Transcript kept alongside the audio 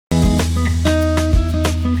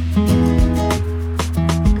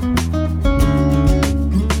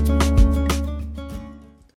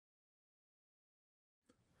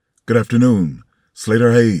Good afternoon,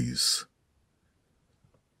 Slater Hayes.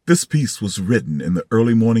 This piece was written in the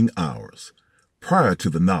early morning hours, prior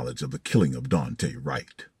to the knowledge of the killing of Daunte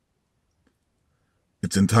Wright.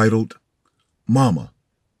 It's entitled, Mama,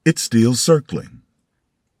 It's Still Circling.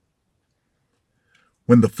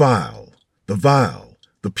 When the vile,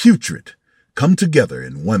 the putrid come together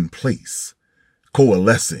in one place,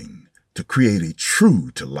 coalescing to create a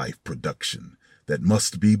true-to-life production that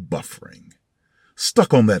must be buffering,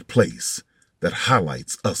 stuck on that place that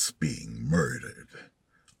highlights us being murdered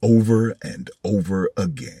over and over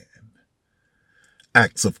again.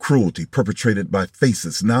 Acts of cruelty perpetrated by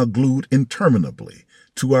faces now glued interminably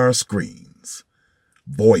to our screens,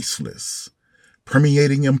 voiceless,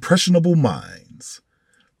 permeating impressionable minds,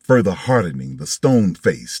 further hardening the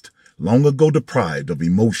stone-faced, long ago deprived of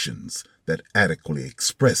emotions that adequately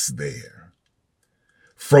express there.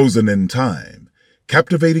 Frozen in time,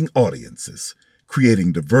 captivating audiences,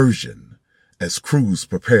 creating diversion as crews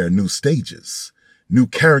prepare new stages, new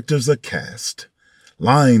characters are cast,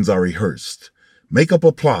 lines are rehearsed, makeup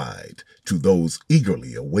applied to those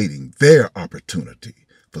eagerly awaiting their opportunity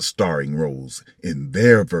for starring roles in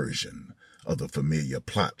their version of the familiar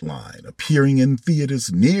plot line appearing in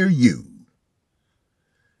theaters near you.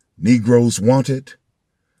 Negroes wanted,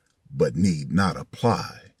 but need not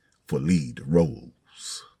apply for lead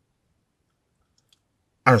roles.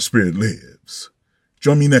 Our spirit lives.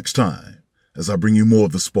 Join me next time as I bring you more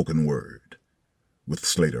of the spoken word with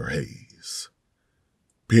Slater Hayes.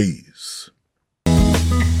 Peace.